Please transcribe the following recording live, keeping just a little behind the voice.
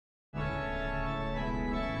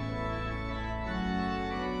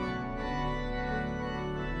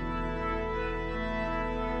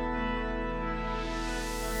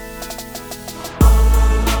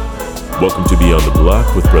Welcome to Beyond the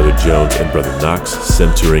Block with Brother Jones and Brother Knox,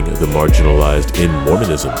 centering the marginalized in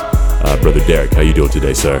Mormonism. Brother Derek, how you doing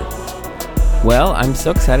today, sir? Well, I'm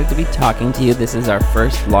so excited to be talking to you. This is our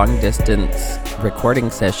first long-distance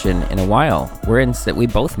recording session in a while. We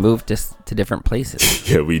both moved to different places.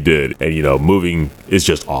 Yeah, we did. And, moving is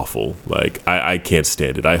just awful. I can't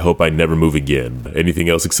stand it. I hope I never move again. Anything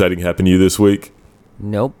else exciting happen to you this week?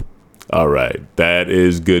 Nope. All right. That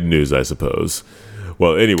is good news, I suppose.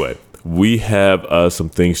 Well, anyway, we have some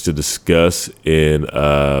things to discuss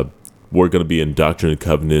we're going to be in Doctrine and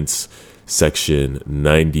Covenants, section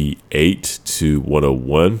 98 to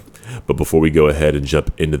 101. But before we go ahead and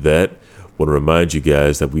jump into that, I want to remind you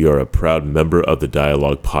guys that we are a proud member of the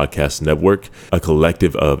Dialogue Podcast Network, a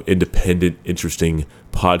collective of independent, interesting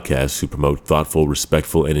podcasts who promote thoughtful,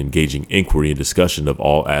 respectful, and engaging inquiry and discussion of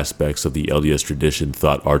all aspects of the LDS tradition,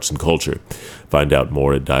 thought, arts, and culture. Find out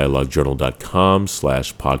more at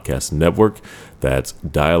dialoguejournal.com/podcast network. That's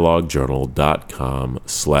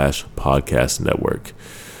dialoguejournal.com/podcast network.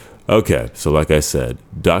 Okay, so like I said,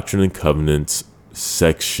 Doctrine and Covenants,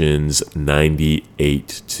 sections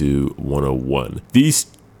 98 to 101. These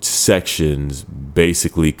sections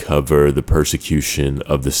basically cover the persecution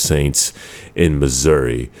of the saints in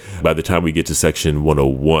Missouri. By the time we get to section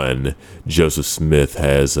 101, Joseph Smith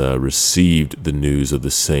has received the news of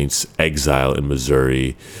the saints' exile in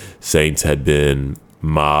Missouri. Saints had been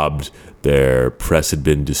mobbed, their press had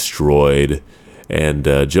been destroyed, and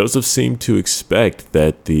Joseph seemed to expect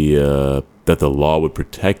that the law would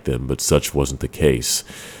protect them, but such wasn't the case.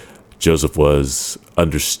 Joseph was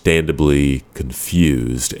understandably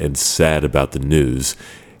confused and sad about the news,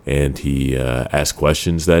 and he asked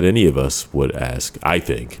questions that any of us would ask, I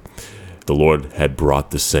think. The Lord had brought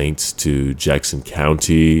the saints to Jackson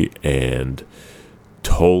County and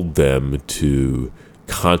told them to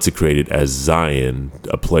consecrate it as Zion,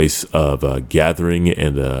 a place of gathering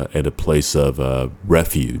and a place of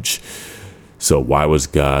refuge. So why was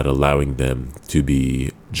God allowing them to be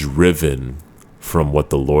driven from what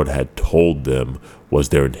the Lord had told them was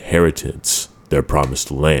their inheritance, their promised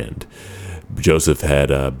land? Joseph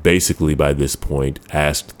had basically by this point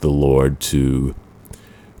asked the Lord to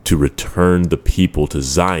return the people to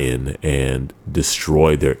Zion and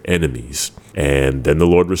destroy their enemies. And then the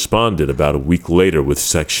Lord responded about a week later with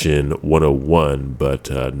section 101, but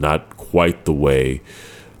not quite the way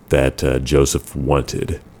that Joseph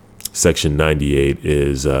wanted. Section 98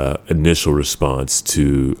 is initial response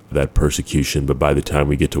to that persecution, but by the time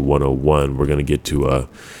we get to 101, we're going to get to a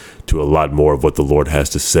lot more of what the Lord has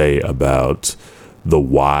to say about the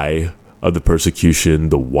why of the persecution,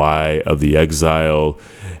 the why of the exile,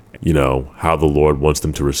 how the Lord wants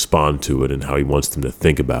them to respond to it and how he wants them to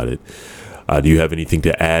think about it. Do you have anything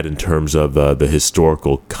to add in terms of the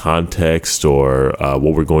historical context or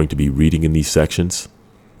what we're going to be reading in these sections?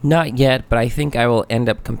 Not yet, but I think I will end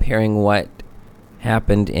up comparing what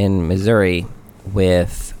happened in Missouri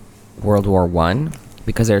with World War I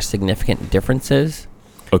because there are significant differences.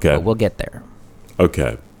 Okay. But we'll get there.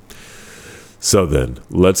 Okay. So then,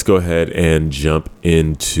 let's go ahead and jump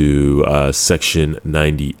into section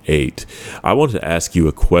 98. I wanted to ask you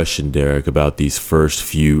a question, Derek, about these first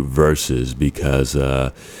few verses because,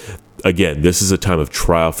 again, this is a time of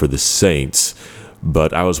trial for the saints,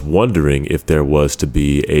 but I was wondering if there was to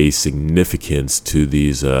be a significance to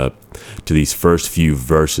these first few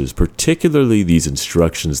verses, particularly these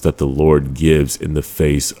instructions that the Lord gives in the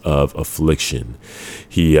face of affliction.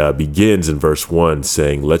 He begins in verse 1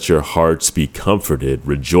 saying, "Let your hearts be comforted,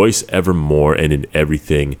 rejoice evermore, and in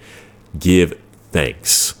everything give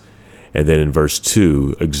thanks." And then in verse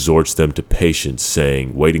 2, exhorts them to patience,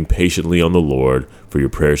 saying, "Waiting patiently on the Lord, for your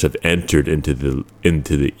prayers have entered into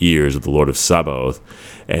the ears of the Lord of Sabaoth,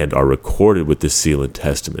 and are recorded with this seal and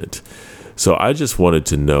testament." So I just wanted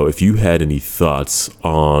to know if you had any thoughts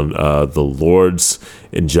on the Lord's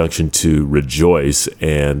injunction to rejoice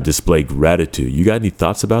and display gratitude. You got any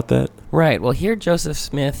thoughts about that? Right. Well, here Joseph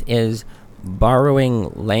Smith is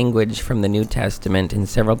borrowing language from the New Testament in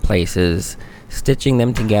several places, stitching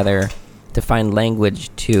them together to find language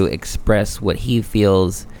to express what he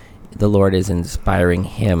feels the Lord is inspiring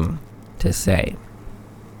him to say.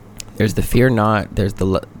 There's the fear not, there's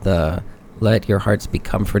the let your hearts be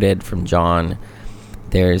comforted from John,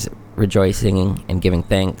 there's rejoicing and giving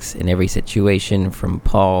thanks in every situation from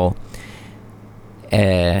Paul,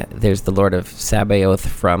 there's the Lord of Sabaoth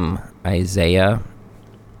from Isaiah.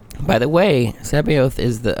 By the way, Sabaoth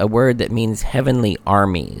is a word that means heavenly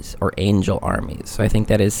armies or angel armies. So I think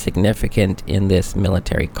that is significant in this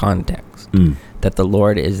military context, that the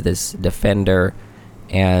Lord is this defender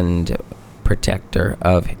and protector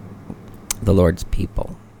of the Lord's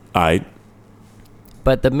people. All right.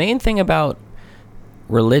 But the main thing about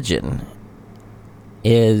religion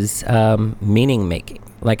is meaning making.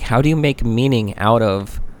 Like, how do you make meaning out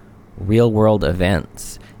of real world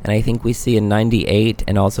events? And I think we see in 98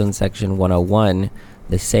 and also in section 101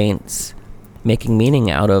 the saints making meaning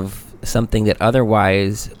out of something that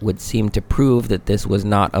otherwise would seem to prove that this was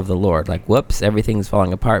not of the Lord. Like, whoops, everything's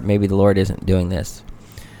falling apart. Maybe the Lord isn't doing this.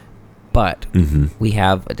 But we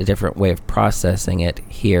have a different way of processing it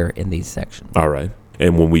here in these sections. All right.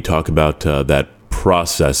 And when we talk about that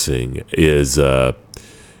processing, is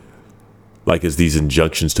like, is these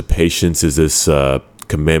injunctions to patience, is this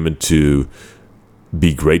commandment to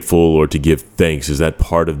be grateful or to give thanks, is that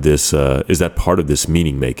part of this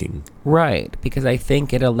meaning making? Right, because I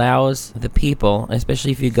think it allows the people,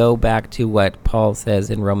 especially if you go back to what Paul says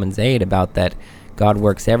in Romans 8 about that God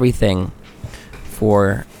works everything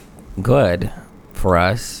for good for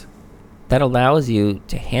us, that allows you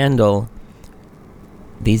to handle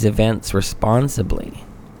these events responsibly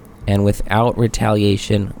and without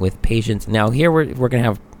retaliation, with patience. Now here we're going to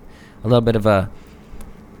have a little bit of a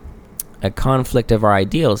conflict of our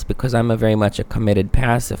ideals, because I'm very much a committed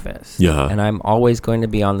pacifist. Yeah. And I'm always going to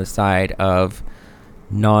be on the side of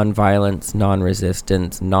non-violence,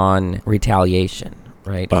 non-resistance, non-retaliation,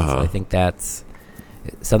 right? So I think that's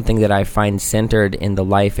something that I find centered in the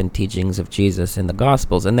life and teachings of Jesus in the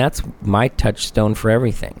Gospels, and that's my touchstone for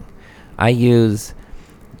everything. I use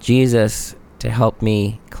Jesus to help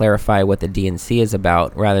me clarify what the D&C is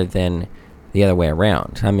about rather than the other way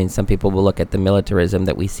around. I mean, some people will look at the militarism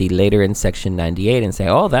that we see later in section 98 and say,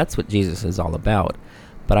 oh, that's what Jesus is all about.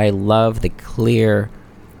 But I love the clear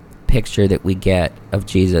picture that we get of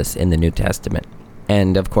Jesus in the New Testament.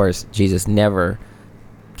 And of course, Jesus never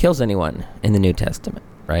kills anyone in the New Testament,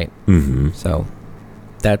 right? So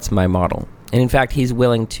that's my model. And in fact, he's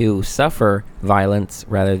willing to suffer violence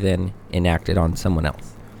rather than enact it on someone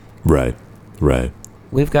else. Right.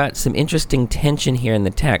 We've got some interesting tension here in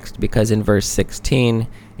the text, because in verse 16,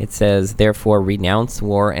 it says, therefore renounce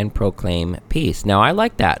war and proclaim peace. Now, I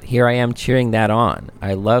like that. Here I am cheering that on.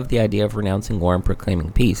 I love the idea of renouncing war and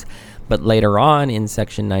proclaiming peace. But later on in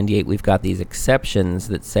section 98, we've got these exceptions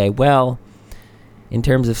that say, well, in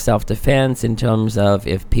terms of self-defense, in terms of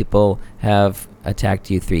if people have attacked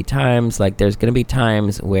you 3 times, like, there's going to be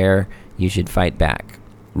times where you should fight back.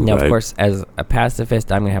 Now, of course, as a pacifist,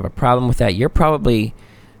 I'm going to have a problem with that. You're probably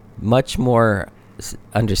much more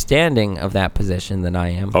understanding of that position than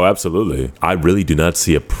I am. Oh, absolutely. I really do not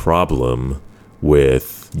see a problem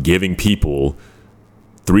with giving people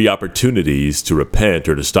 3 opportunities to repent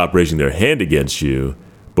or to stop raising their hand against you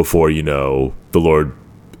before, the Lord,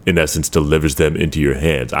 in essence, delivers them into your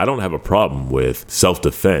hands. I don't have a problem with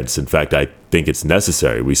self-defense. In fact, I think it's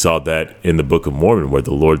necessary. We saw that in the Book of Mormon, where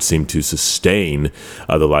the Lord seemed to sustain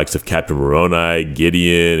the likes of Captain Moroni,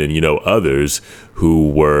 Gideon, and others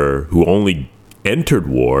who only entered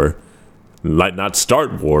war, like not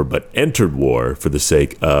start war, but entered war for the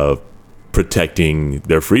sake of protecting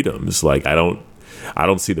their freedoms. Like, I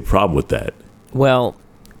don't see the problem with that. Well,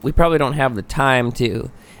 we probably don't have the time to,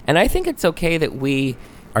 and I think it's okay that we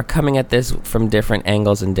are coming at this from different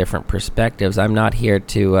angles and different perspectives. I'm not here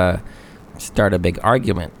to start a big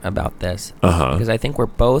argument about this, because I think we're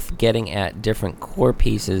both getting at different core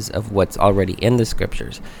pieces of what's already in the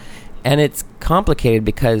scriptures. And it's complicated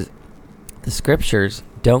because the scriptures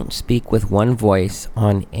don't speak with one voice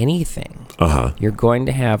on anything. You're going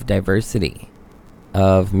to have diversity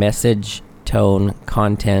of message, tone,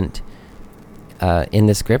 content in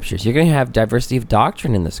the scriptures. You're going to have diversity of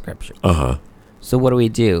doctrine in the scriptures. So what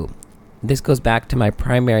do? This goes back to my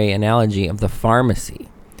primary analogy of the pharmacy,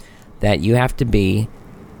 that you have to be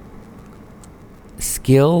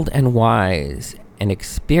skilled and wise and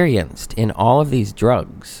experienced in all of these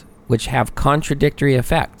drugs, which have contradictory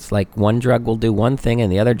effects. Like, one drug will do one thing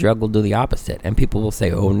and the other drug will do the opposite. And people will say,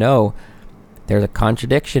 oh no, there's a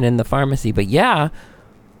contradiction in the pharmacy. But yeah,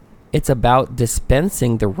 it's about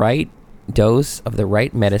dispensing the right dose of the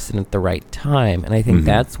right medicine at the right time. And I think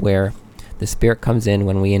that's where the Spirit comes in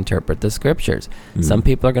when we interpret the scriptures. Some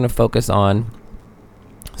people are going to focus on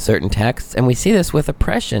certain texts, and we see this with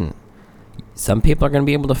oppression. Some people are going to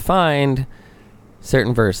be able to find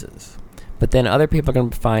certain verses, but then other people are going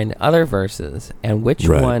to find other verses, and which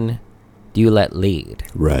one do you let lead?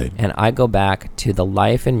 Right. And I go back to the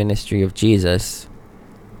life and ministry of Jesus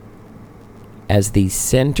as the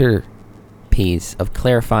centerpiece of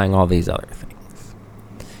clarifying all these other things.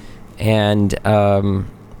 And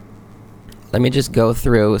let me just go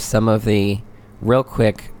through some of the real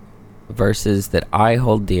quick verses that I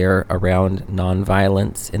hold dear around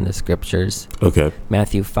nonviolence in the scriptures. Okay.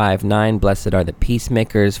 Matthew 5:9, blessed are the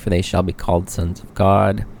peacemakers, for they shall be called sons of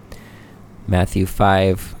God. Matthew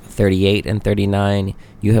 5:38 and 39,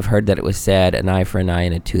 you have heard that it was said, an eye for an eye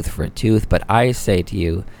and a tooth for a tooth. But I say to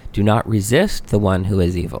you, do not resist the one who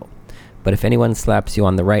is evil. But if anyone slaps you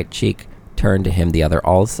on the right cheek, turn to him the other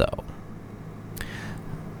also.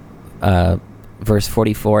 Verse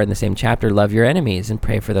 44 in the same chapter, love your enemies and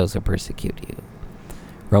pray for those who persecute you.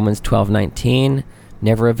 Romans 12:19,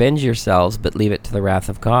 never avenge yourselves, but leave it to the wrath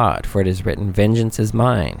of God. For it is written, vengeance is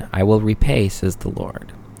mine, I will repay, says the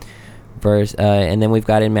Lord. And then we've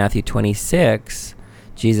got in Matthew 26,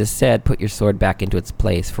 Jesus said, put your sword back into its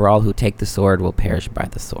place, for all who take the sword will perish by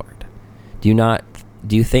the sword. Do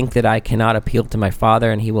you think that I cannot appeal to my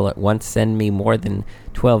Father, and he will at once send me more than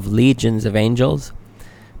 12 legions of angels?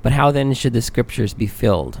 But how then should the scriptures be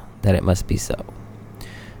filled, that it must be so?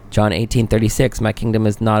 John 18:36, my kingdom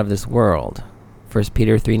is not of this world. 1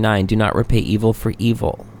 Peter 3:9, do not repay evil for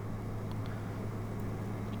evil.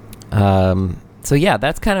 So yeah,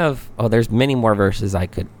 that's kind of, there's many more verses I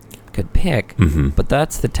could pick, but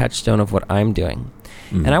that's the touchstone of what I'm doing.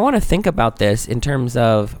 And I want to think about this in terms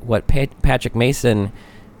of what Patrick Mason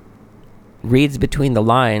reads between the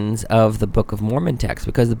lines of the Book of Mormon text,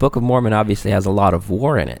 because the Book of Mormon obviously has a lot of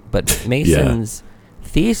war in it, but Mason's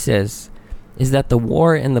thesis is that the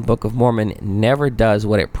war in the Book of Mormon never does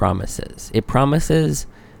what it promises. It promises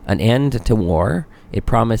an end to war. It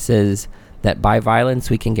promises that by violence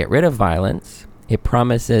we can get rid of violence. It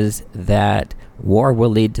promises that war will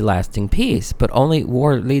lead to lasting peace, but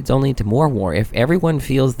war leads only to more war. If everyone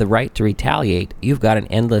feels the right to retaliate, you've got an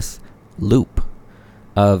endless loop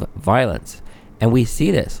of violence. And we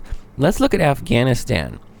see this. Let's look at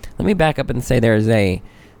Afghanistan. Let me back up and say there's a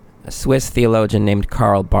Swiss theologian named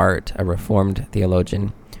Karl Barth, a Reformed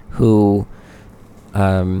theologian, who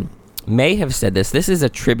may have said this. This is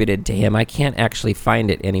attributed to him. I can't actually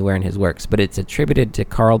find it anywhere in his works, but it's attributed to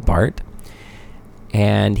Karl Barth.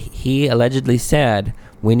 And he allegedly said,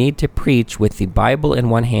 we need to preach with the Bible in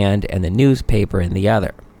one hand and the newspaper in the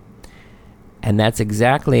other. And that's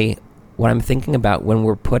exactly what I'm thinking about when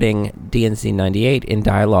we're putting DNC 98 in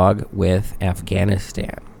dialogue with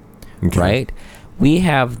Afghanistan, right? We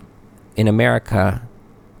have, in America,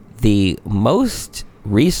 the most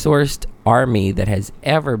resourced army that has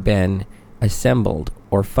ever been assembled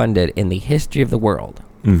or funded in the history of the world.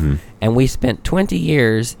 And we spent 20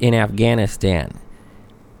 years in Afghanistan.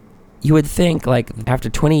 You would think, like, after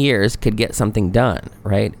 20 years could get something done,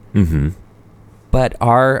 right? But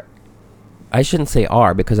I shouldn't say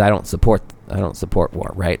because I don't support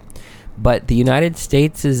war, right? But the United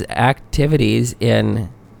States' activities in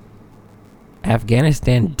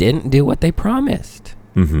Afghanistan didn't do what they promised.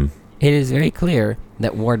 It is very clear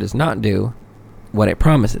that war does not do what it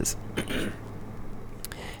promises.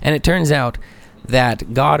 And it turns out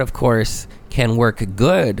that God, of course, can work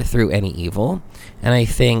good through any evil. And I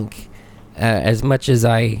think, as much as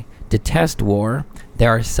I detest war, there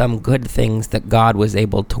are some good things that God was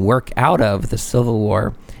able to work out of the Civil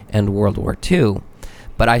War and World War II.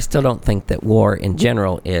 But I still don't think that war in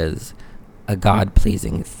general is a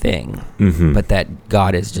God-pleasing thing, but that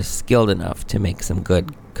God is just skilled enough to make some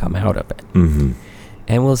good come out of it.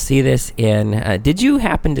 And we'll see this in... did you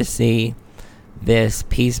happen to see this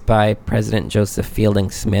piece by President Joseph Fielding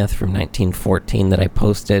Smith from 1914 that I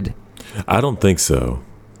posted? I don't think so.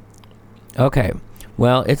 Okay.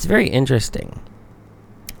 Well, it's very interesting.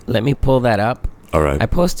 Let me pull that up. All right. I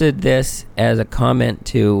posted this as a comment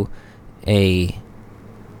to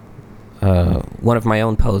one of my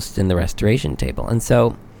own posts in the Restoration Table. And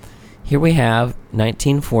so here we have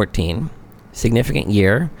 1914, significant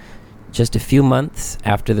year, just a few months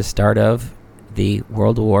after the start of the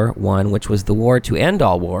World War I, which was the war to end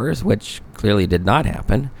all wars, which clearly did not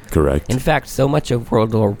happen. Correct. In fact, so much of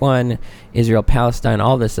World War I, Israel, Palestine,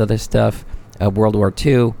 all this other stuff, World War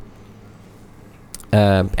II,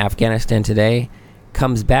 Afghanistan today,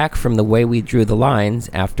 comes back from the way we drew the lines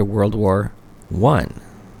after World War I.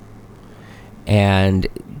 And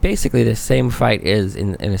basically the same fight is,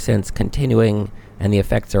 in a sense, continuing, and the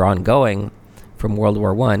effects are ongoing from World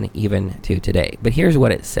War I even to today. But here's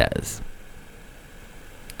what it says.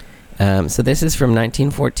 So this is from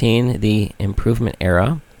 1914, the Improvement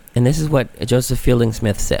Era, and this is what Joseph Fielding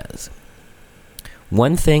Smith says.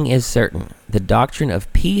 One thing is certain, the doctrine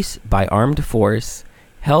of peace by armed force,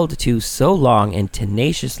 held to so long and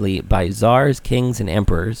tenaciously by czars, kings, and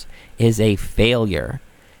emperors, is a failure,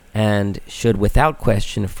 and should without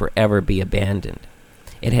question forever be abandoned.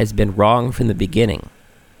 It has been wrong from the beginning.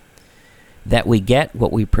 That we get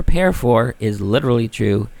what we prepare for is literally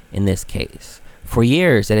true, in this case. For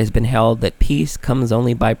years, it has been held that peace comes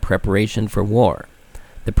only by preparation for war.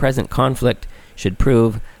 The present conflict should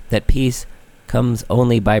prove that peace comes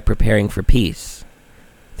only by preparing for peace,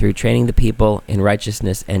 through training the people in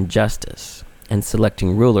righteousness and justice, and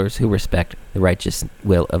selecting rulers who respect the righteous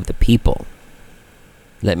will of the people.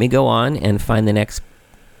 Let me go on and find the next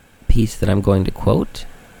piece that I'm going to quote.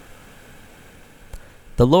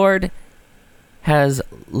 The Lord has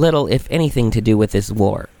little, if anything, to do with this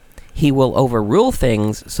war. He will overrule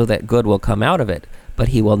things so that good will come out of it, but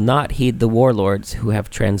he will not heed the warlords who have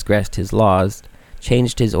transgressed his laws,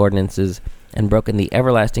 changed his ordinances, and broken the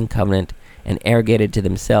everlasting covenant, and arrogated to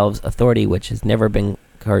themselves authority which has never been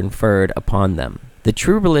conferred upon them. The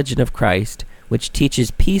true religion of Christ, which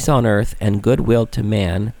teaches peace on earth and goodwill to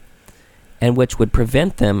man, and which would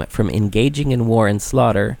prevent them from engaging in war and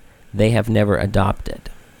slaughter, they have never adopted.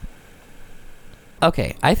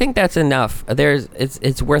 Okay, I think that's enough.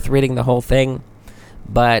 It's worth reading the whole thing,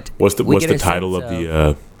 but what's the title of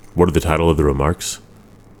the what are the title of the remarks?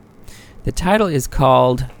 The title is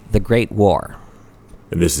called The Great War.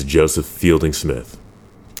 And this is Joseph Fielding Smith.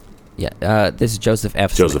 Yeah, this is Joseph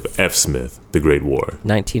F. Smith. Joseph F. Smith, The Great War.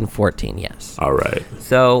 1914, yes. All right.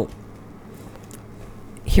 So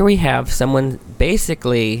here we have someone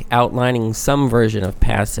basically outlining some version of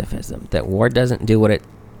pacifism, that war doesn't do what it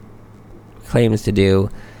claims to do,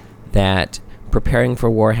 that preparing for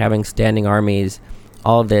war, having standing armies,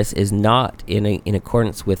 all of this is not in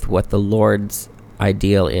accordance with what the Lord's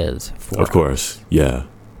ideal is for Of course, yeah.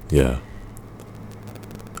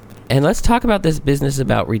 And let's talk about this business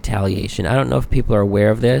about retaliation. I don't know if people are aware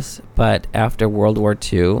of this, but after World War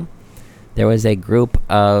II, there was a group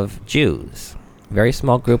of Jews, a very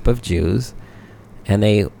small group of Jews, and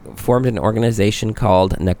they formed an organization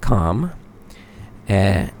called Nakam,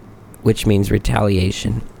 which means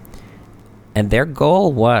retaliation. And their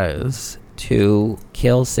goal was to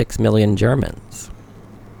kill 6 million Germans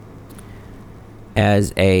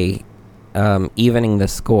as a evening the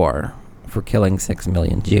score for killing 6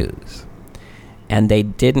 million Jews. And they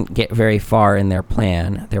didn't get very far in their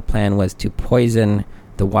plan. Their plan was to poison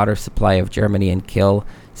the water supply of Germany and kill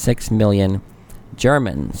 6 million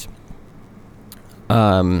Germans.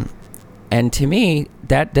 And to me,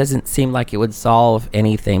 that doesn't seem like it would solve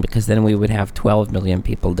anything, because then we would have 12 million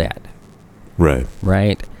people dead.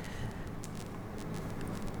 Right?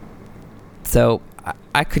 So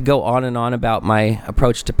I could go on and on about my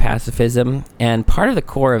approach to pacifism, and part of the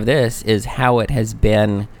core of this is how it has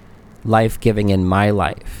been life-giving in my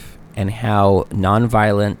life, and how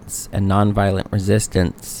nonviolence and nonviolent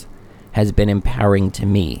resistance has been empowering to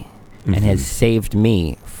me, and has saved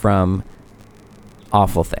me from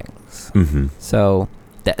awful things. So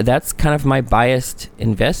that's kind of my biased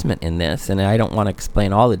investment in this, and I don't want to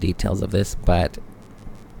explain all the details of this, but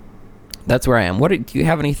that's where I am. Do you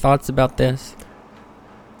have any thoughts about this?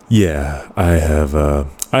 Yeah, I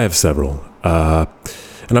have several.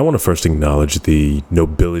 And I want to first acknowledge the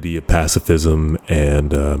nobility of pacifism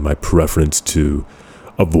and my preference to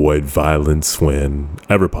avoid violence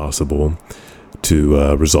whenever possible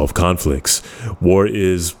to resolve conflicts. War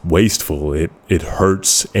is wasteful. It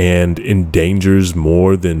hurts and endangers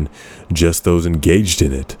more than just those engaged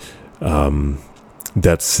in it.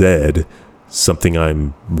 That said, something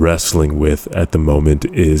I'm wrestling with at the moment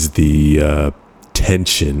is the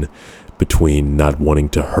tension between not wanting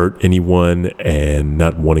to hurt anyone and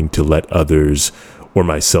not wanting to let others or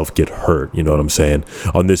myself get hurt. You know what I'm saying?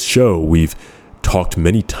 On this show, we've talked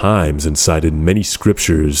many times and cited many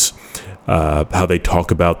scriptures, how they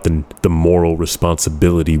talk about the moral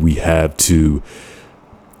responsibility we have to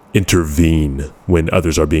intervene when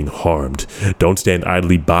others are being harmed. Don't stand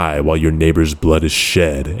idly by while your neighbor's blood is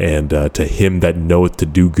shed. And to him that knoweth to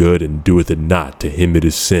do good and doeth it not, to him it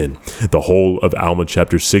is sin. The whole of Alma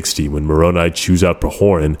chapter 60, when Moroni chews out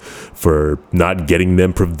Pahoran for not getting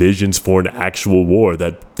them provisions for an actual war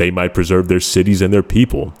that they might preserve their cities and their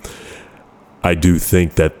people. I do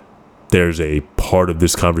think that there's a part of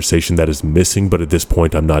this conversation that is missing, but at this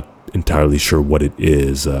point I'm not entirely sure what it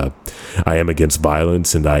is. I am against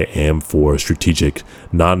violence, and I am for strategic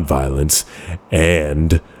nonviolence,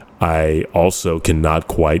 and I also cannot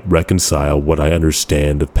quite reconcile what I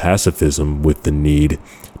understand of pacifism with the need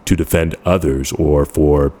to defend others or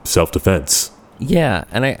for self-defense. Yeah,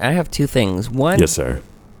 and I have two things. One, yes, sir,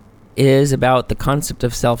 is about the concept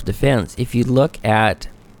of self-defense. If you look at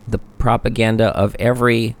the propaganda of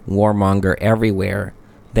every warmonger everywhere,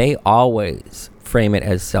 they always frame it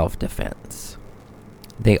as self-defense.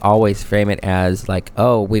 They always frame it as like,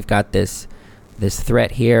 oh, we've got this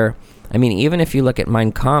threat here. I mean, even if you look at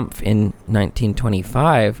Mein Kampf in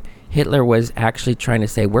 1925, Hitler was actually trying to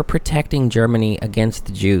say, we're protecting Germany against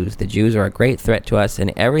the Jews. The Jews are a great threat to us,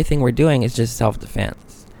 and everything we're doing is just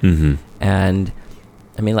self-defense. Mm-hmm. And,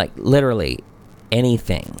 I mean, like, literally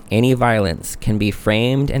anything, any violence can be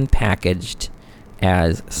framed and packaged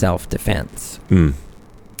as self-defense. Mm.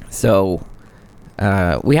 So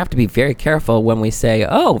we have to be very careful when we say,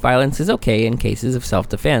 oh, violence is okay in cases of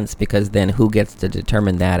self-defense, because then who gets to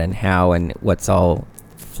determine that and how and what's all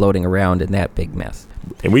floating around in that big mess.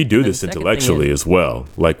 And we do And this the second intellectually thing as well.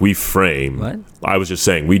 Like, we frame. What? I was just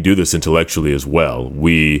saying, we do this intellectually as well.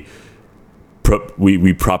 We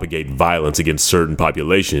propagate violence against certain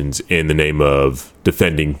populations in the name of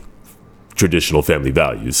defending traditional family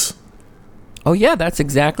values. Oh, yeah, that's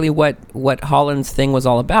exactly what Holland's thing was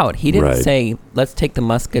all about. He didn't Right. say, let's take the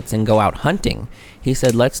muskets and go out hunting. He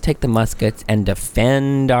said, let's take the muskets and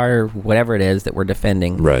defend our whatever it is that we're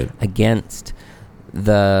defending Right. against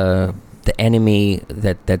the enemy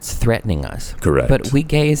that's threatening us. Correct. But we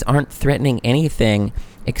gays aren't threatening anything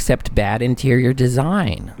except bad interior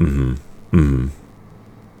design. Mm-hmm. Mm-hmm.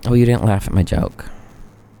 Oh, you didn't laugh at my joke.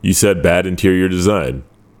 You said bad interior design.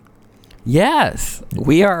 Yes,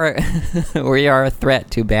 we are we are a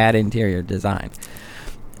threat to bad interior design.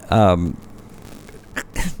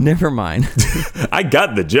 Never mind. I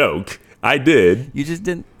got the joke. I did. You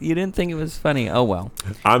didn't think it was funny. Oh well.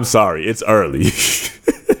 I'm sorry. It's early.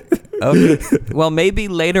 Okay. Well, maybe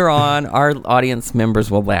later on our audience members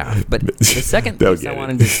will laugh. But the second They'll piece I get it.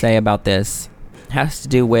 wanted to say about this has to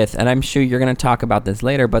do with, and I'm sure you're going to talk about this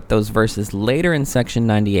later, but those verses later in section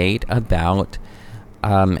 98 about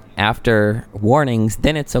after warnings,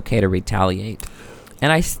 then it's okay to retaliate.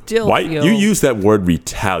 And I still Why feel... you use that word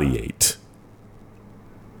retaliate?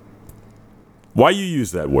 Why you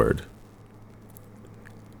use that word?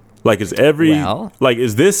 Like,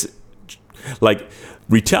 is this like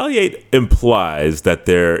retaliate implies that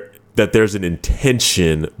there's an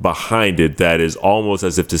intention behind it that is almost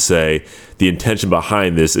as if to say the intention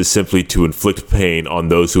behind this is simply to inflict pain on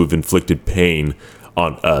those who have inflicted pain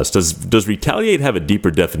on us. Does retaliate have a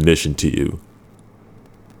deeper definition to you?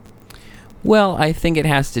 Well, I think it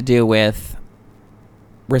has to do with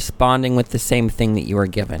responding with the same thing that you were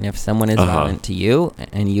given. If someone is violent to you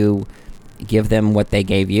and you give them what they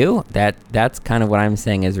gave you, that's kind of what I'm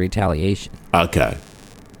saying is retaliation. Okay.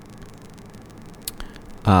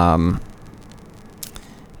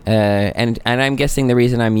 And I'm guessing the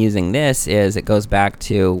reason I'm using this is it goes back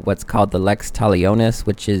to what's called the lex talionis,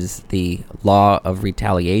 which is the law of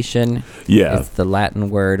retaliation. Yeah. It's the Latin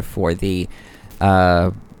word for the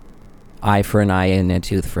eye for an eye and a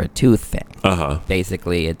tooth for a tooth thing.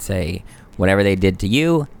 Basically, it's a whatever they did to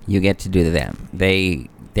you, you get to do to them. They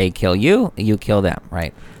kill you, you kill them,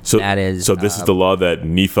 right? So this is the law that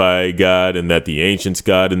Nephi got and that the ancients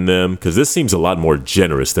got in them? Because this seems a lot more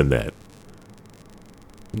generous than that.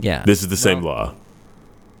 Yeah. This is the same law.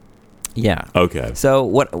 Yeah. Okay. So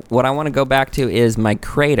what I want to go back to is my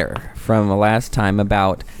crater from the last time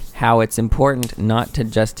about how it's important not to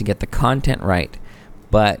just to get the content right,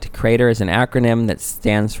 but crater is an acronym that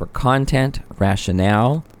stands for content,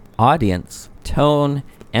 rationale, audience, tone,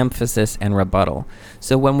 emphasis, and rebuttal.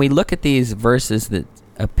 So when we look at these verses that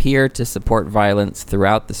appear to support violence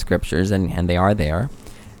throughout the scriptures, and they are there,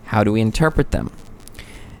 how do we interpret them?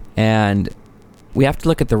 And we have to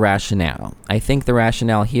look at the rationale. I think the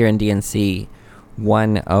rationale here in D&C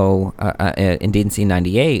in D&C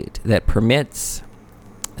 98 that permits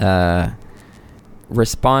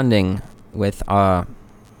responding with well,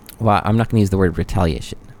 I'm not going to use the word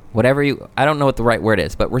retaliation. I don't know what the right word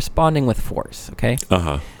is, but responding with force, okay?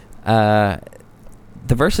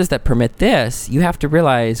 The verses that permit this, you have to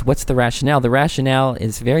realize what's the rationale. The rationale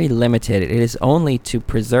is very limited. It is only to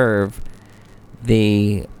preserve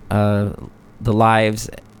the lives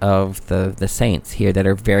of the saints here that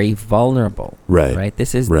are very vulnerable. Right.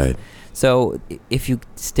 This is right. So if you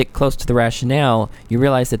stick close to the rationale, you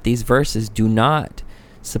realize that these verses do not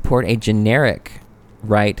support a generic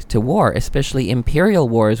right to war, especially imperial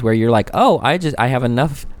wars where you're like, oh, I have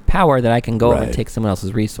enough power that I can go over and take someone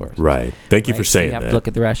else's resource. Right. Thank you for saying that. You have to look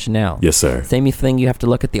at the rationale. Yes, sir. Same thing, you have to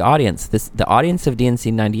look at the audience. The audience of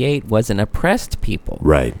D&C 98 was an oppressed people.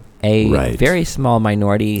 Right. A very small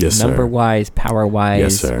minority, number-wise,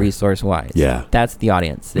 power-wise, resource-wise. Yeah. That's the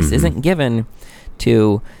audience. This isn't given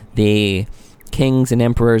to the kings and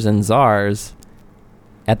emperors and czars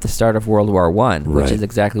at the start of World War I, which is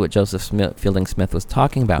exactly what Joseph Fielding Smith was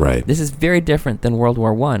talking about. Right. This is very different than World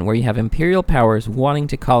War I, where you have imperial powers wanting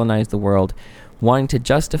to colonize the world, wanting to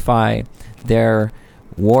justify their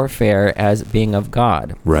warfare as being of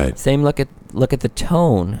God. Right. Same look at the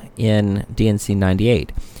tone in D&C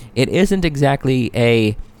 98. It isn't exactly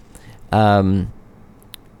a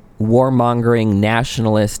warmongering,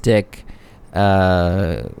 nationalistic,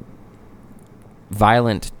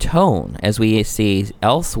 violent tone as we see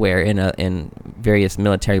elsewhere in various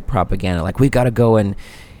military propaganda. Like, we've got to go and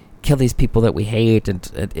kill these people that we hate, and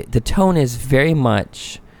the tone is very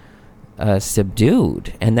much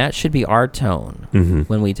subdued, and that should be our tone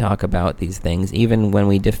when we talk about these things, even when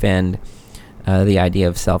we defend the idea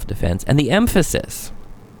of self-defense. And the emphasis,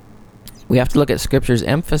 we have to look at Scripture's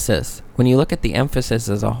emphasis. When you look at the emphasis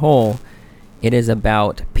as a whole, it is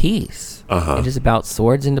about peace. It is about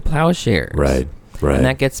swords into plowshares. Right. And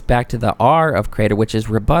that gets back to the R of Creator, which is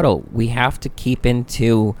rebuttal. We have to keep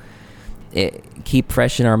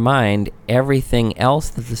fresh in our mind everything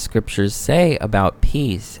else that the Scriptures say about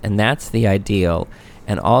peace, and that's the ideal.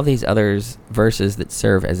 And all these other verses that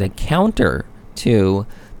serve as a counter to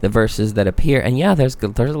the verses that appear. And yeah, there's a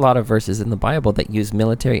lot of verses in the Bible that use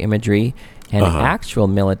military imagery and actual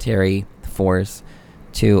military force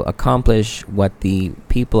to accomplish what the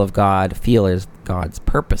people of God feel is God's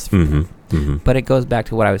purpose for them. But it goes back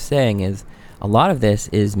to what I was saying, is a lot of this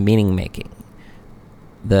is meaning making.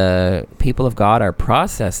 The people of God are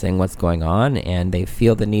processing what's going on, and they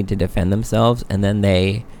feel the need to defend themselves, and then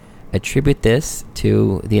they attribute this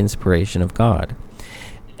to the inspiration of God.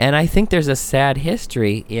 And I think there's a sad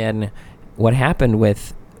history in what happened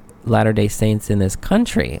with Latter-day Saints in this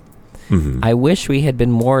country. I wish we had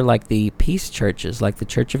been more like the peace churches, like the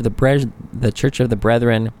Church of the Brethren,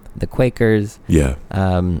 the Quakers,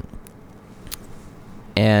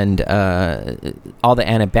 and all the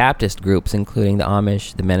Anabaptist groups, including the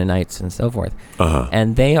Amish, the Mennonites, and so forth.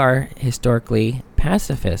 And they are historically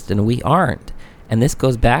pacifist, and we aren't. And this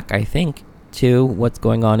goes back, I think, to what's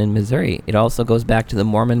going on in Missouri. It also goes back to the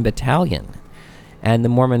Mormon Battalion. And the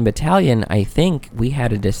Mormon Battalion, I think we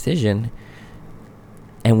had a decision,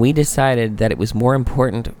 and we decided that it was more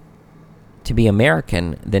important to be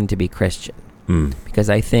American than to be Christian. Because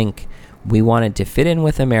I think we wanted to fit in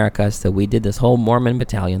with America, so we did this whole Mormon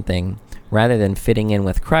Battalion thing, rather than fitting in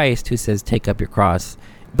with Christ, who says, take up your cross.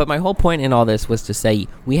 But my whole point in all this was to say,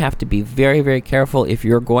 we have to be very, very careful. If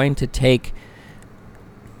you're going to take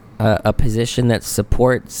a position that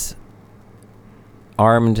supports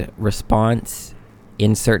armed response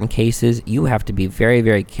in certain cases, you have to be very,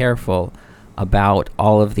 very careful about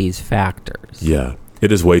all of these factors. Yeah.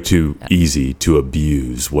 It is way too easy to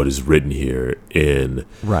abuse what is written here in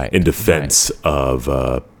defense of,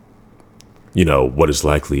 what is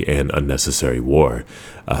likely an unnecessary war.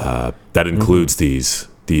 That includes these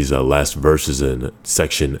last verses in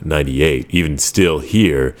section 98. Even still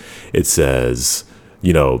here, it says,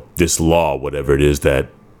 this law, whatever it is that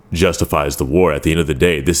justifies the war, at the end of the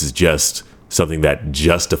day, this is just something that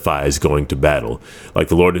justifies going to battle. Like,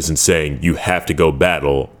 the Lord isn't saying you have to go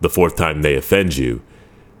battle the fourth time they offend you.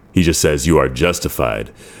 He just says you are justified,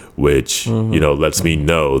 which, lets me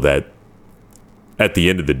know that at the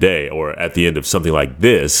end of the day, or at the end of something like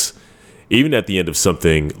this, even at the end of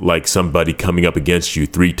something like somebody coming up against you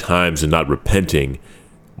 3 times and not repenting,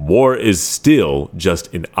 war is still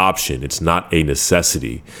just an option. It's not a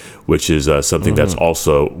necessity, which is something that's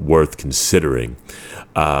also worth considering.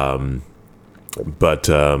 But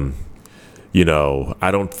I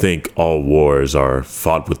don't think all wars are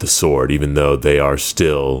fought with the sword, even though they are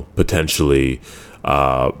still potentially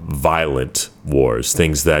violent wars,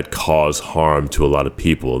 things that cause harm to a lot of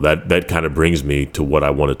people. That kind of brings me to what I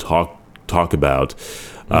want to talk about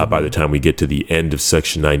by the time we get to the end of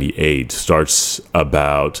section 98. Starts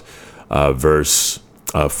about verse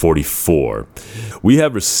 44. We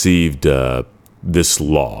have received this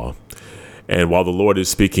law. And while the Lord is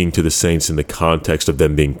speaking to the saints in the context of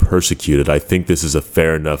them being persecuted, I think this is a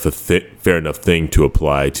fair enough thing to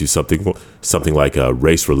apply to something like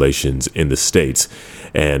race relations in the States,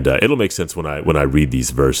 and it'll make sense when I read these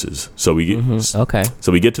verses. So we get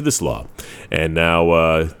So we get to this law, and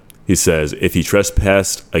now he says, "If he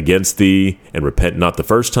trespass against thee and repent not the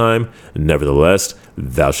first time, nevertheless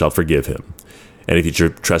thou shalt forgive him. And if he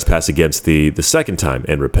trespass against thee the second time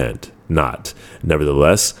and repent not,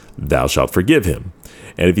 nevertheless thou shalt forgive him.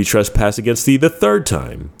 And if he trespass against thee the third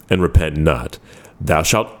time and repent not, thou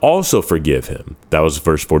shalt also forgive him." That was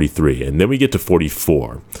verse 43. And then we get to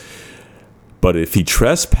 44. "But if he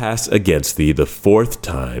trespass against thee the fourth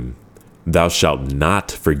time, thou shalt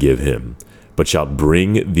not forgive him, but shalt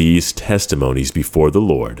bring these testimonies before the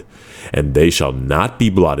Lord, and they shall not be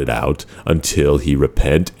blotted out until he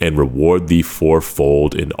repent and reward thee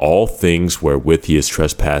fourfold in all things wherewith he has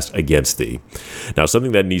trespassed against thee." Now,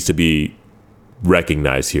 something that needs to be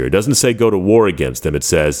recognized here. It doesn't say go to war against them. It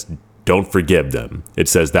says don't forgive them. It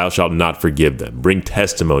says, thou shalt not forgive them. Bring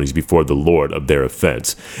testimonies before the Lord of their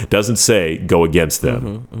offense. It doesn't say go against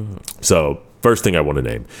them. So first thing I want to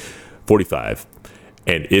name, 45.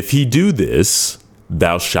 And if he do this,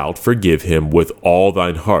 thou shalt forgive him with all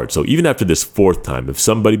thine heart. So even after this fourth time, if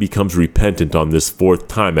somebody becomes repentant on this fourth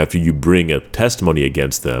time after you bring a testimony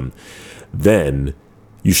against them, then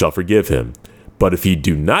you shall forgive him. But if he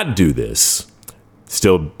do not do this,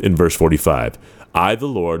 still in verse 45, I, the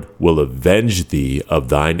Lord, will avenge thee of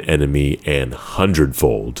thine enemy an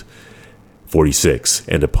hundredfold. 46,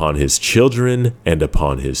 and upon his children and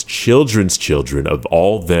upon his children's children of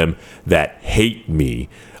all them that hate me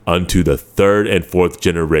unto the third and fourth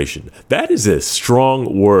generation. That is a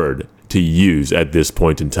strong word to use at this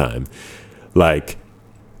point in time. Like,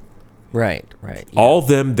 Right. Yeah. all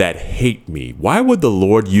them that hate me. Why would the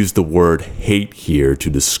Lord use the word hate here to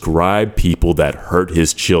describe people that hurt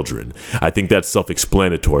his children? I think that's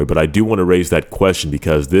self-explanatory, but I do want to raise that question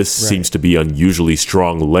because this seems to be unusually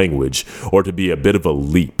strong language, or to be a bit of a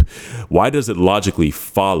leap. Why does it logically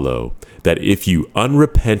follow that if you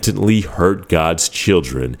unrepentantly hurt God's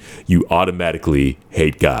children, you automatically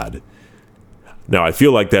hate God? Now, I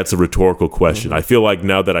feel like that's a rhetorical question. I feel like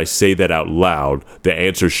now that I say that out loud, the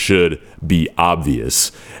answer should be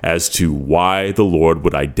obvious as to why the Lord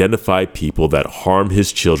would identify people that harm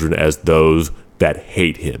his children as those that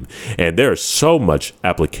hate him. And there's so much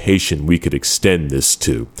application we could extend this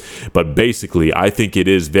to. But basically, I think it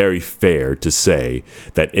is very fair to say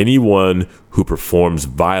that anyone who performs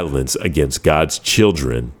violence against God's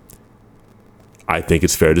children, I think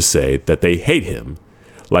it's fair to say that they hate him.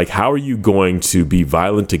 Like, how are you going to be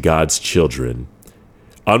violent to God's children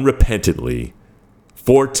unrepentantly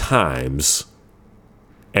 4 times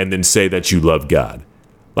and then say that you love God?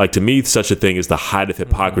 Like, to me, such a thing is the height of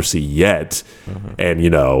hypocrisy yet. And, you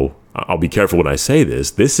know, I'll be careful when I say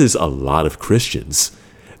this. This is a lot of Christians.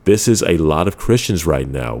 This is a lot of Christians right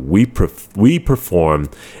now. We perform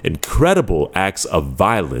incredible acts of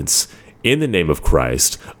violence in the name of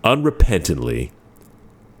Christ unrepentantly.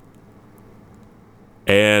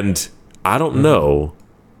 And I don't know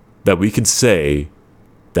that we can say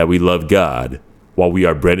that we love God while we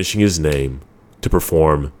are brandishing his name to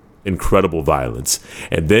perform incredible violence.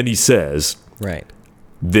 And then he says,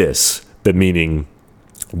 this, the meaning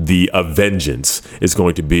the vengeance is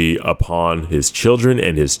going to be upon his children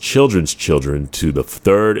and his children's children to the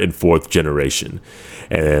 3rd and 4th generation.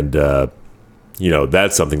 And,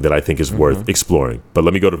 that's something that I think is worth exploring. But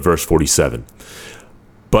let me go to verse 47.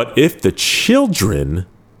 But if the children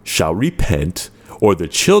shall repent, or the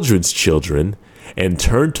children's children, and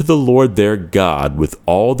turn to the Lord their God with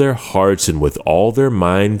all their hearts and with all their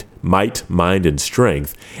might, mind, and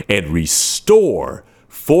strength, and restore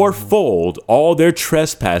fourfold all their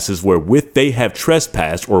trespasses wherewith they have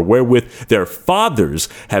trespassed, or wherewith their fathers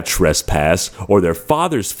have trespassed, or their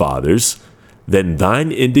fathers' fathers, then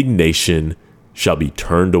thine indignation shall be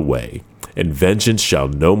turned away, and vengeance shall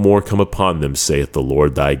no more come upon them, saith the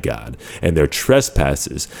Lord thy God, and their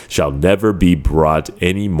trespasses shall never be brought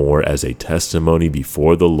any more as a testimony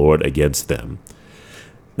before the Lord against them.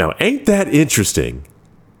 Now, ain't that interesting?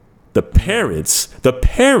 The parents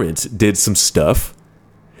did some stuff,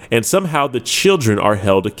 and somehow the children are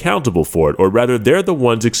held accountable for it, or rather, they're the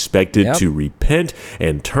ones expected to repent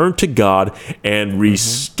and turn to God and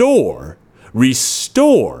restore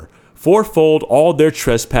fourfold all their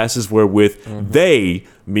trespasses wherewith they,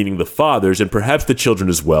 meaning the fathers, and perhaps the children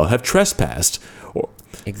as well, have trespassed.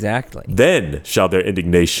 Exactly. Then shall their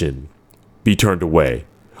indignation be turned away.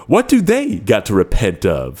 What do they got to repent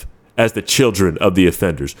of as the children of the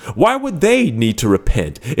offenders? Why would they need to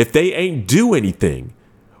repent if they ain't do anything?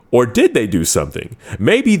 Or did they do something?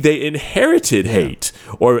 Maybe they inherited hate,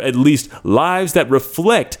 or at least lives that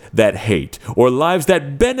reflect that hate, or lives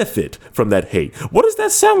that benefit from that hate. What does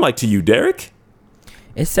that sound like to you, Derek?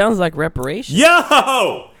 It sounds like reparations.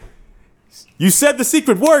 Yo! You said the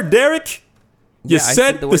secret word, Derek. You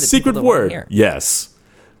said the secret word. Yes.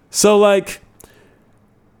 So, like,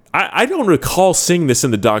 I don't recall seeing this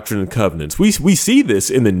in the Doctrine and Covenants. We see this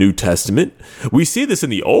in the New Testament. We see this in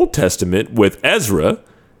the Old Testament with Ezra.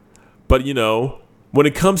 But, when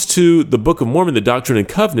it comes to the Book of Mormon, the Doctrine and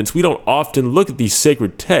Covenants, we don't often look at these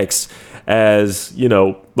sacred texts as,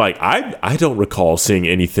 like I don't recall seeing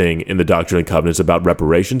anything in the Doctrine and Covenants about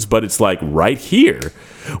reparations, but it's like right here.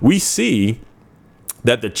 We see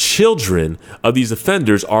that the children of these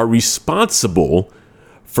offenders are responsible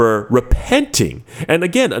for repenting. And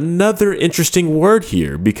again, another interesting word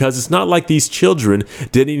here, because it's not like these children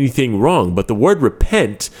did anything wrong, but the word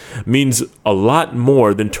repent means a lot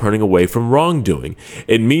more than turning away from wrongdoing.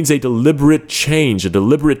 It means a deliberate change, a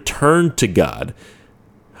deliberate turn to God,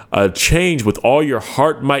 a change with all your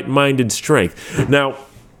heart, might, mind, and strength. Now,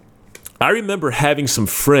 I remember having some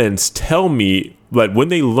friends tell me that when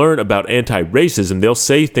they learn about anti-racism, they'll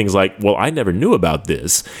say things like, well, I never knew about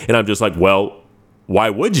this. And I'm just like, well, why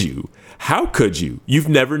would you? How could you? You've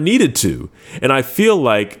never needed to. And I feel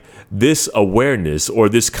like this awareness, or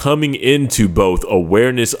this coming into both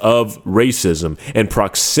awareness of racism and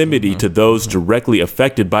proximity to those directly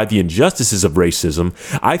affected by the injustices of racism,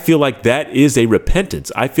 I feel like that is a repentance.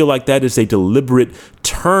 I feel like that is a deliberate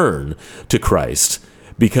turn to Christ,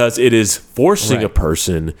 because it is forcing a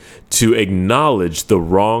person to acknowledge the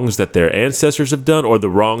wrongs that their ancestors have done, or the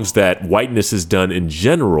wrongs that whiteness has done in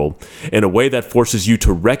general, in a way that forces you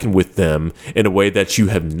to reckon with them in a way that you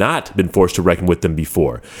have not been forced to reckon with them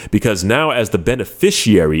before. Because now, as the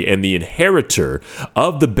beneficiary and the inheritor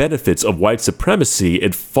of the benefits of white supremacy,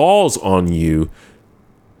 it falls on you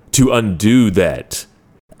to undo that.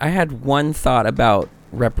 I had one thought about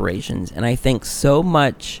reparations, and I think so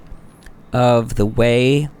much of the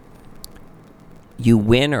way you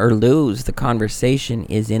win or lose the conversation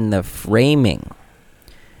is in the framing,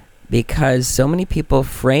 because so many people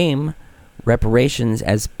frame reparations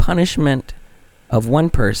as punishment of one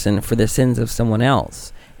person for the sins of someone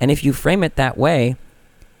else. And if you frame it that way,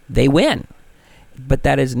 they win. But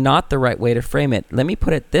that is not the right way to frame it. Let me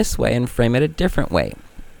put it this way and frame it a different way.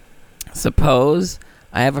 Suppose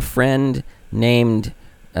I have a friend named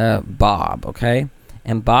Bob, okay?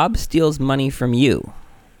 And Bob steals money from you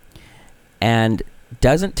and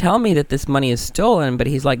doesn't tell me that this money is stolen, but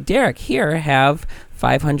he's like, Derek, here, have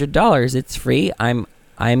 $500. It's free.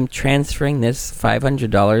 I'm transferring this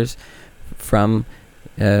 $500 from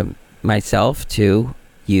myself to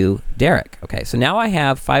you, Derek. Okay, so now I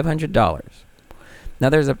have $500. Now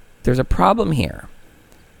there's a problem here.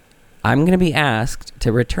 I'm going to be asked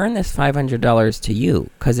to return this $500 to you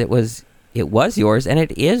because it was yours, and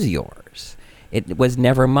it is yours. It was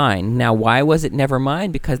never mine. Now, why was it never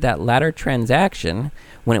mine? Because that latter transaction,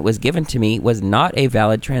 when it was given to me, was not a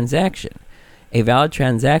valid transaction. A valid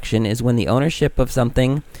transaction is when the ownership of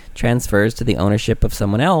something transfers to the ownership of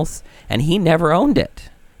someone else, and he never owned it.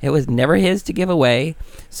 It was never his to give away,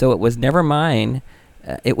 so it was never mine.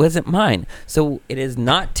 It wasn't mine. So it is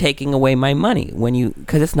not taking away my money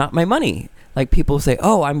because it's not my money. Like people say,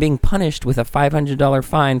 oh, I'm being punished with a $500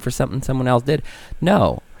 fine for something someone else did.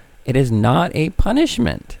 No. It is not a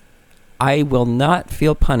punishment. I will not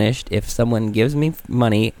feel punished if someone gives me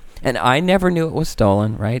money, and I never knew it was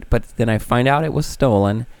stolen, right? But then I find out it was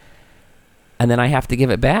stolen, and then I have to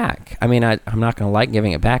give it back. I mean, I'm not going to like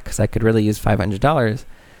giving it back because I could really use $500,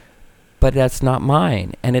 but that's not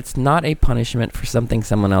mine. And it's not a punishment for something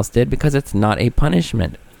someone else did because it's not a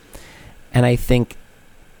punishment. And I think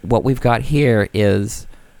what we've got here is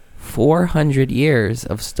 400 years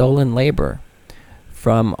of stolen labor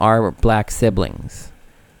from our black siblings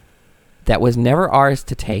that was never ours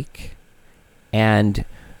to take, and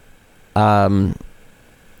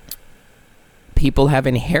people have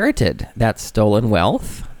inherited that stolen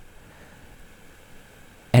wealth,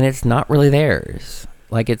 and it's not really theirs.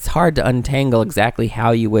 Like, it's hard to untangle exactly how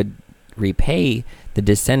you would repay the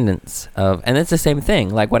descendants of, and it's the same thing.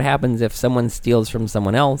 Like, what happens if someone steals from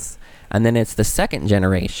someone else, and then it's the second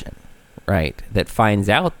generation, right, that finds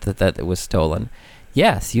out that it was stolen?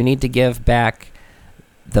 Yes, you need to give back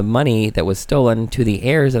the money that was stolen to the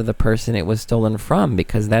heirs of the person it was stolen from,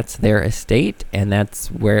 because that's their estate and that's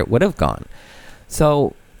where it would have gone.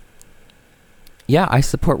 So, yeah, I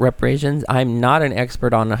support reparations. I'm not an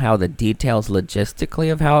expert on how the details logistically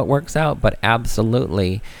of how it works out, but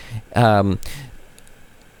absolutely,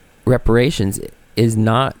 reparations is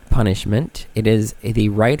not punishment. It is the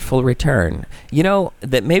rightful return. You know,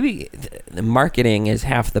 that maybe the marketing is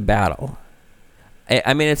half the battle.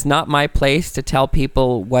 I mean, it's not my place to tell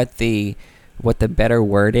people what the better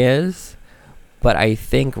word is, but I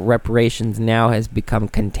think reparations now has become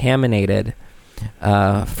contaminated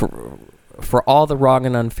for all the wrong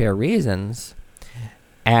and unfair reasons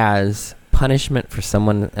as punishment for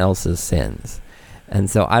someone else's sins. And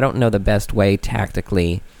so I don't know the best way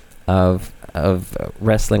tactically of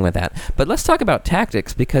wrestling with that. But let's talk about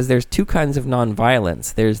tactics, because there's two kinds of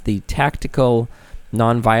nonviolence. There's the tactical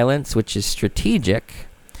nonviolence, which is strategic,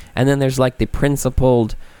 and then there's like the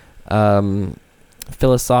principled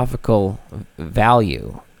philosophical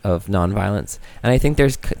value of nonviolence. And I think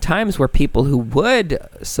there's times where people who would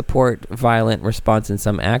support violent response in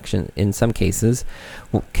some cases,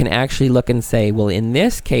 can actually look and say, well, in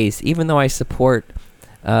this case, even though I support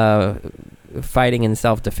fighting in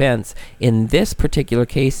self-defense, in this particular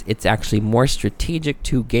case, it's actually more strategic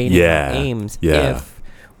to gain our aims if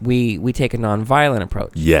we take a nonviolent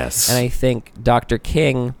approach. Yes. And I think Dr.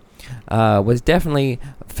 King was definitely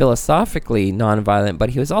philosophically nonviolent, but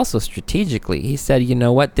he was also strategically. He said, you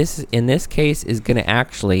know what, this in this case is going to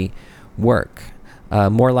actually work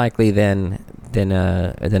more likely than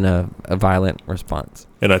a violent response.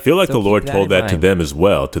 And I feel like the Lord told that to them as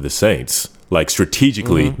well, to the saints. Like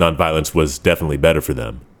strategically, nonviolence was definitely better for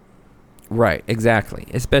them. Right, exactly.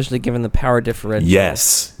 Especially given the power differential.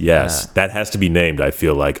 Yes. That has to be named, I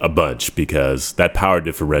feel like, a bunch, because that power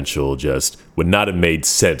differential just would not have made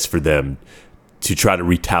sense for them to try to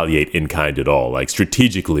retaliate in kind at all. Like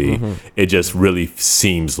strategically, it just really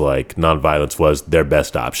seems like nonviolence was their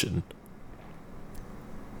best option.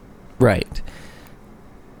 Right.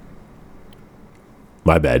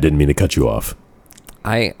 My bad, didn't mean to cut you off.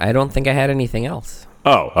 I don't think I had anything else.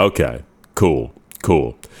 Oh, okay. Cool.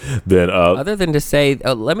 Then other than to say,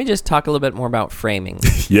 let me just talk a little bit more about framing.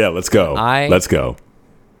 Yeah, let's go. Let's go.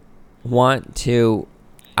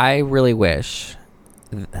 I really wish.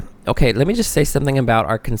 Okay, let me just say something about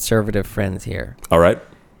our conservative friends here. All right.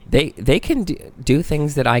 They can do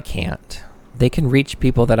things that I can't. They can reach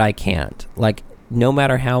people that I can't. Like, no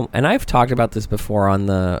matter how, and I've talked about this before on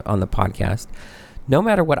the podcast. No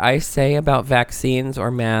matter what I say about vaccines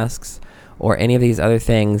or masks or any of these other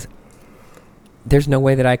things, there's no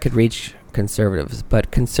way that I could reach conservatives.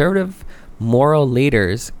 But conservative moral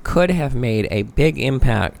leaders could have made a big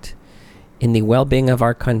impact in the well-being of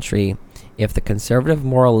our country if the conservative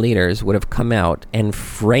moral leaders would have come out and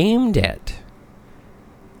framed it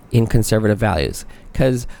in conservative values.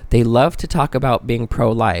 Because they love to talk about being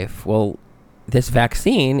pro-life. Well, this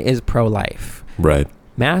vaccine is pro-life. Right.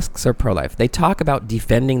 Masks are pro-life. They talk about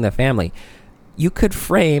defending the family. You could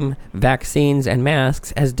frame vaccines and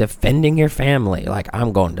masks as defending your family. Like,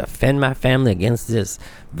 I'm going to defend my family against this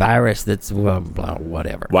virus that's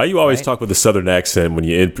whatever. Why you always talk with a southern accent when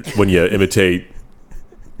you imitate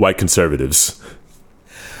white conservatives?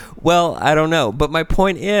 Well, I don't know. But my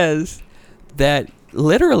point is that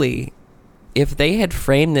literally, if they had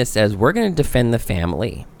framed this as we're going to defend the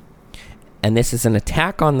family, and this is an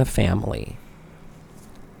attack on the family,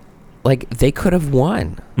 like, they could have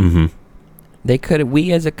won.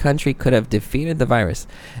 We as a country could have defeated the virus.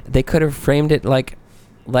 They could have framed it like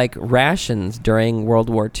rations during World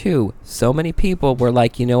War II. So many people were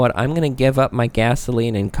like, you know what, I'm going to give up my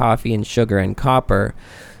gasoline and coffee and sugar and copper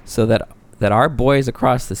so that our boys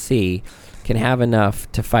across the sea can have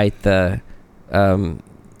enough to fight the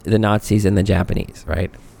Nazis and the Japanese, right?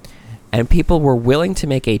 And people were willing to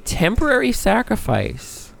make a temporary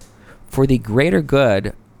sacrifice for the greater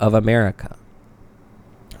good of America,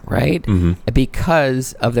 right?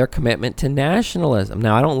 Because of their commitment to nationalism.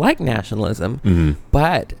 Now, I don't like nationalism,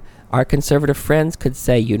 but our conservative friends could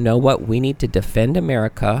say, you know what, we need to defend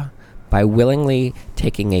America by willingly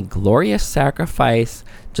taking a glorious sacrifice,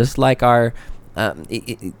 just like our... and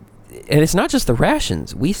it's not just the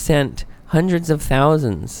rations. We sent hundreds of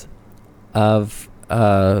thousands of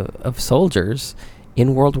soldiers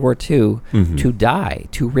in World War II to die,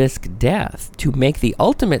 to risk death, to make the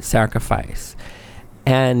ultimate sacrifice.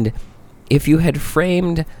 And if you had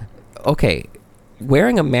framed, okay,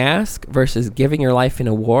 wearing a mask versus giving your life in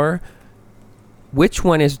a war, which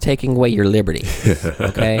one is taking away your liberties?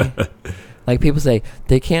 Okay? Like, people say,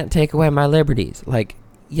 they can't take away my liberties. Like,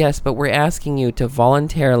 yes, but we're asking you to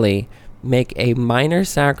voluntarily make a minor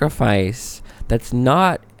sacrifice that's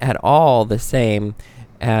not at all the same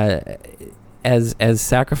as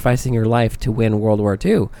sacrificing your life to win World War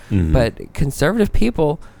II. But conservative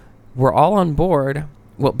people were all on board.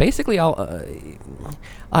 Well, basically,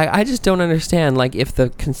 I just don't understand. Like, if the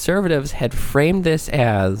conservatives had framed this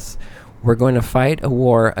as, we're going to fight a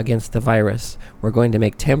war against the virus, we're going to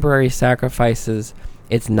make temporary sacrifices,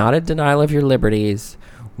 it's not a denial of your liberties,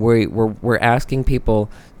 we're asking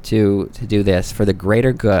people to do this for the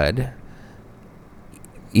greater good,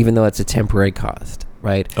 even though it's a temporary cost.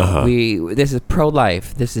 Right? This is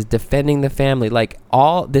pro-life. This is defending the family. Like,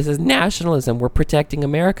 this is nationalism. We're protecting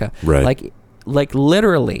America. Right. Like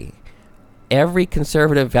literally every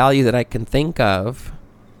conservative value that I can think of,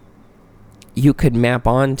 you could map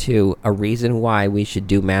onto a reason why we should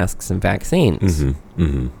do masks and vaccines.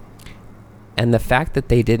 And the fact that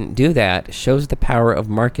they didn't do that shows the power of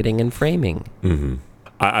marketing and framing.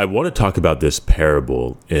 I want to talk about this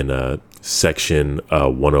parable in section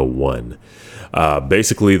 101.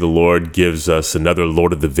 Basically, the Lord gives us another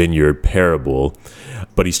Lord of the Vineyard parable,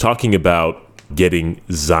 but he's talking about getting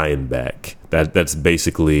Zion back. That's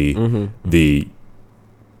basically the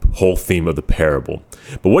whole theme of the parable.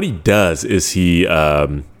 But what he does is he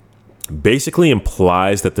basically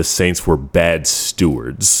implies that the saints were bad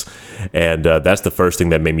stewards. And that's the first thing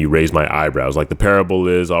that made me raise my eyebrows. Like, the parable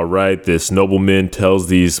is, all right, this nobleman tells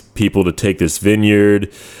these people to take this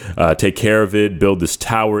vineyard, take care of it, build this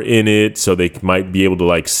tower in it so they might be able to,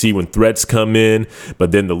 like, see when threats come in.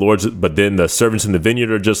 But then the servants in the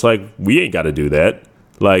vineyard are just like, we ain't got to do that.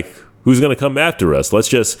 Like, who's going to come after us? Let's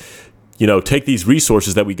just, take these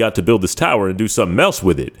resources that we got to build this tower and do something else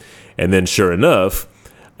with it. And then sure enough,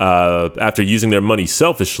 after using their money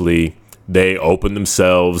selfishly, they open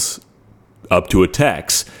themselves up to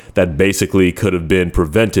attacks that basically could have been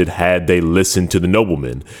prevented had they listened to the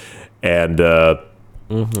nobleman. And,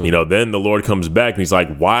 then the Lord comes back and he's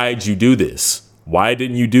like, why'd you do this? Why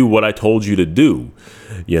didn't you do what I told you to do?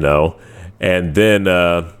 And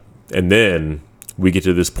then we get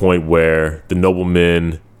to this point where the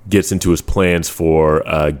nobleman gets into his plans for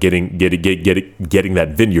getting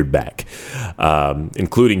that vineyard back,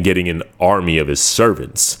 including getting an army of his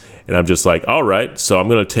servants. And I'm just like, all right, so I'm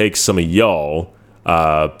going to take some of y'all,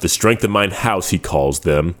 the strength of mine house, he calls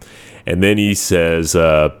them. And then he says,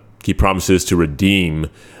 he promises to redeem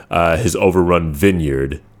his overrun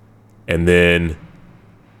vineyard. And then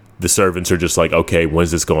the servants are just like, okay,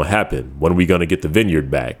 when's this going to happen? When are we going to get the vineyard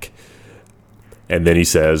back? And then he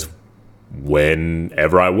says,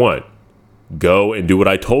 whenever I want. Go and do what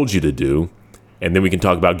I told you to do, and then we can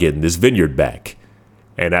talk about getting this vineyard back.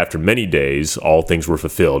 And after many days, all things were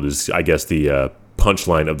fulfilled, is, I guess, the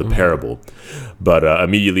punchline of the parable. But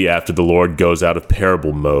immediately after, the Lord goes out of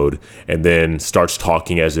parable mode and then starts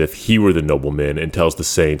talking as if he were the nobleman and tells the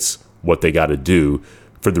saints what they got to do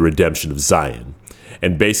for the redemption of Zion.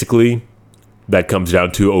 And basically, that comes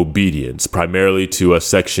down to obedience, primarily to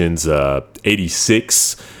sections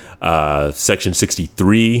 86, section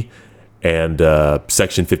 63, and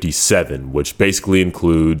section 57, which basically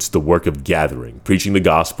includes the work of gathering, preaching the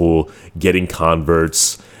gospel, getting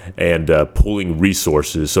converts, and pooling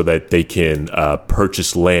resources so that they can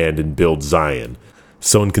purchase land and build Zion.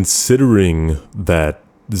 So in considering that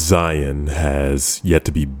Zion has yet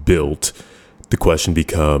to be built, the question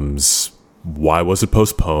becomes, why was it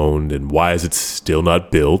postponed, and why is it still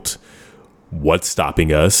not built? What's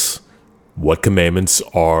stopping us? What commandments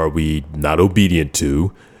are we not obedient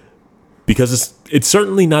to? Because it's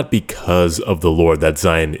certainly not because of the Lord that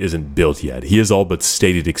Zion isn't built yet. He has all but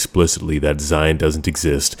stated explicitly that Zion doesn't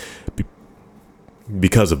exist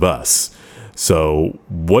because of us. So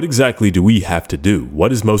what exactly do we have to do?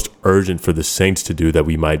 What is most urgent for the saints to do that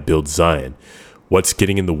we might build Zion? What's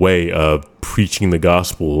getting in the way of preaching the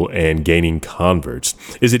gospel and gaining converts?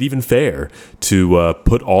 Is it even fair to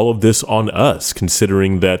put all of this on us,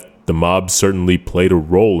 considering that the mob certainly played a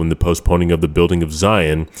role in the postponing of the building of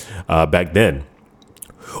Zion back then?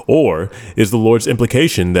 Or is the Lord's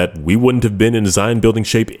implication that we wouldn't have been in Zion building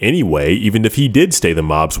shape anyway, even if he did stay the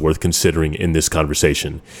mobs worth considering in this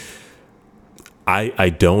conversation? I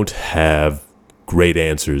don't have great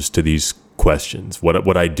answers to these questions.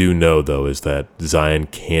 What I do know, though, is that Zion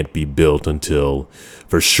can't be built until,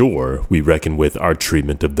 for sure, we reckon with our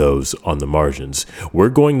treatment of those on the margins. We're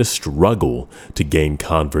going to struggle to gain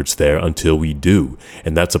converts there until we do,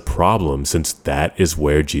 and that's a problem since that is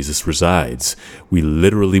where Jesus resides. We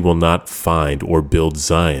literally will not find or build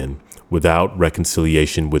Zion without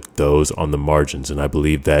reconciliation with those on the margins, and I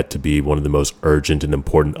believe that to be one of the most urgent and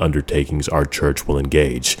important undertakings our church will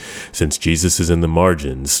engage. Since Jesus is in the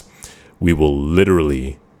margins, we will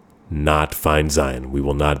literally not find Zion. We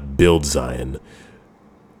will not build Zion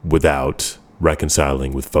without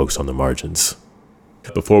reconciling with folks on the margins.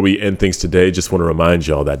 Before we end things today, just want to remind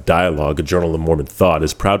y'all that Dialogue, a Journal of Mormon Thought,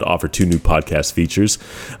 is proud to offer 2 new podcast features.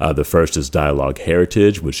 The first is Dialogue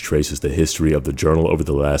Heritage, which traces the history of the journal over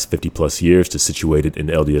the last 50 plus years to situate it in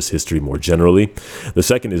LDS history more generally. The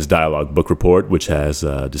second is Dialogue Book Report, which has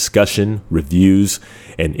discussion, reviews,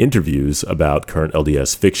 and interviews about current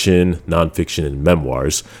LDS fiction, nonfiction, and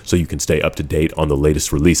memoirs, so you can stay up to date on the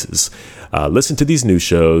latest releases. Listen to these new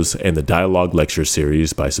shows and the Dialogue Lecture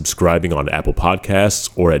Series by subscribing on Apple Podcasts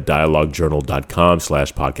or at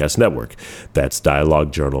dialoguejournal.com/podcast network. That's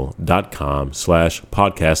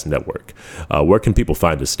dialoguejournal.com/podcast network. Where can people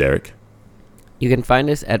find us, Derek? You can find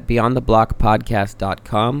us at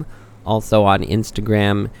beyondtheblockpodcast.com, also on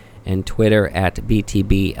Instagram and Twitter at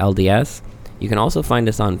BTBLDS. You can also find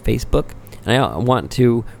us on Facebook. And I want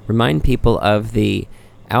to remind people of the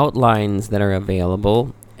outlines that are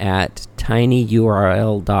available at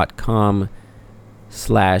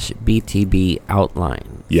tinyurl.com/BTB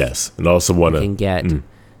outline. Yes, and also want You can get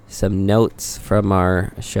some notes from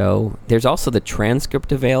our show. There's also the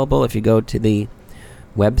transcript available if you go to the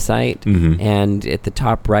website, and at the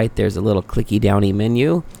top right there's a little clicky downy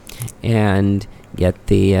menu, and get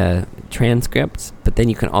the transcripts. But then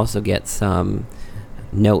you can also get some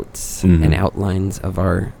notes and outlines of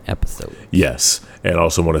our episode. Yes, and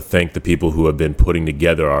also want to thank the people who have been putting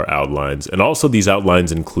together our outlines. And also these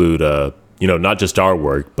outlines include not just our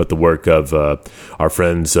work, but the work of our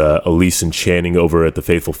friends Elise and Channing over at The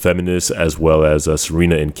Faithful Feminists, as well as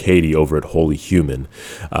Serena and Katie over at Holy Human.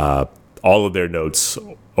 All of their notes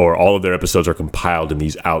or all of their episodes are compiled in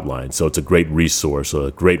these outlines. So it's a great resource,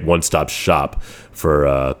 a great one-stop shop for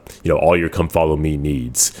all your Come Follow Me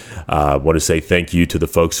needs. I want to say thank you to the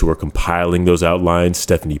folks who are compiling those outlines: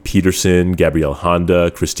 Stephanie Peterson, Gabrielle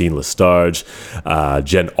Honda, Christine Lestarge,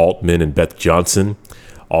 Jen Altman, and Beth Johnson.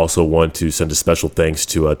 Also want to send a special thanks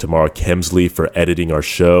to Tamara Kemsley for editing our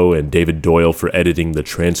show, and David Doyle for editing the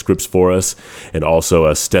transcripts for us, and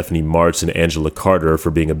also Stephanie Martz and Angela Carter for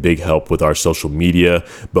being a big help with our social media,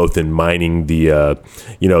 both in mining the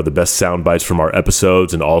best sound bites from our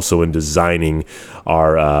episodes, and also in designing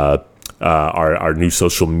our new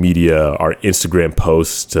social media, our Instagram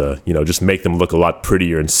posts to, just make them look a lot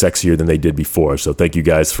prettier and sexier than they did before. So thank you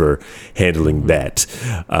guys for handling that.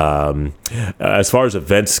 As far as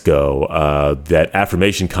events go, that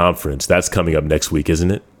Affirmation Conference, that's coming up next week,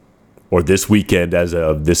 isn't it? Or this weekend as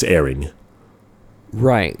of this airing.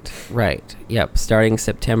 Right. Yep, starting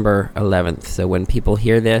September 11th. So when people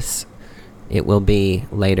hear this, it will be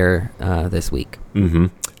later this week. Mm-hmm.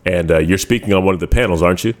 And you're speaking on one of the panels,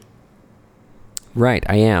 aren't you? Right,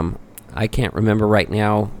 I am. I can't remember right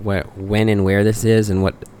now when and where this is, and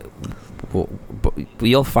what.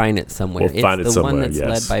 You'll find it somewhere. We'll find it the somewhere, one that's yes.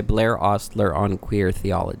 led by Blair Ostler on queer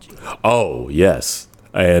theology. Oh, yes.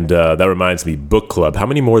 And that reminds me, book club. How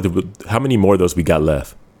many more of those we got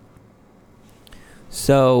left?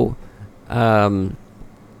 So,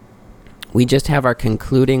 we just have our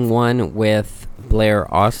concluding one with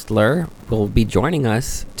Blair Ostler. Will be joining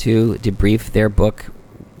us to debrief their book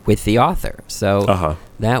with the author. So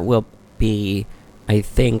that will be, I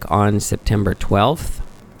think, on September 12th.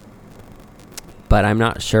 But I'm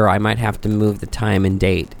not sure. I might have to move the time and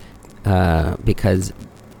date because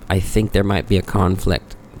I think there might be a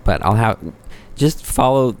conflict. But just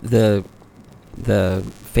follow the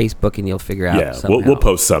Facebook and you'll figure out. Yeah, somehow. we'll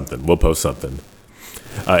post something.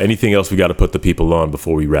 Anything else we got to put the people on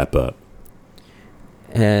before we wrap up?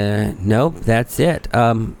 Nope, that's it.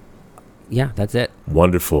 Yeah, that's it.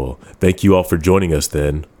 Wonderful. Thank you all for joining us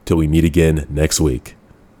then. Till we meet again next week.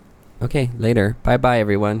 Okay, later. Bye-bye,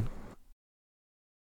 everyone.